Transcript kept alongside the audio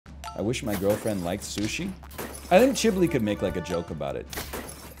I wish my girlfriend liked sushi. I think Chibli could make like a joke about it.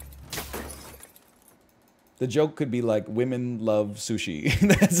 The joke could be like, women love sushi.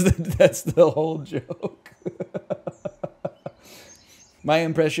 That's the whole joke. My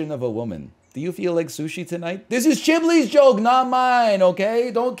impression of a woman. Do you feel like sushi tonight? This is Chibli's joke, not mine, okay?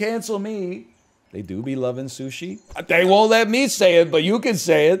 Don't cancel me. They do be loving sushi. They won't let me say it, but you can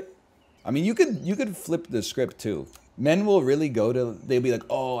say it. I mean, you could flip the script too. Men will really go to, they'll be like,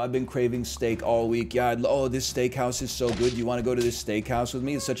 oh, I've been craving steak all week. Yeah, oh, this steakhouse is so good. You want to go to this steakhouse with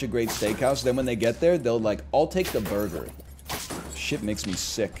me? It's such a great steakhouse. Then when they get there, they'll like, I'll take the burger. Shit makes me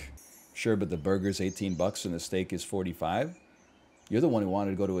sick. Sure, but the burger's 18 bucks and the steak is 45. You're the one who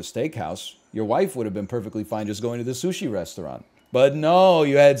wanted to go to a steakhouse. Your wife would have been perfectly fine just going to the sushi restaurant. But no,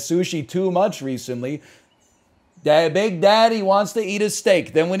 you had sushi too much recently. Big Daddy wants to eat a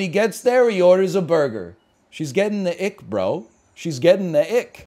steak. Then when he gets there, he orders a burger. She's getting the ick, bro. She's getting the ick.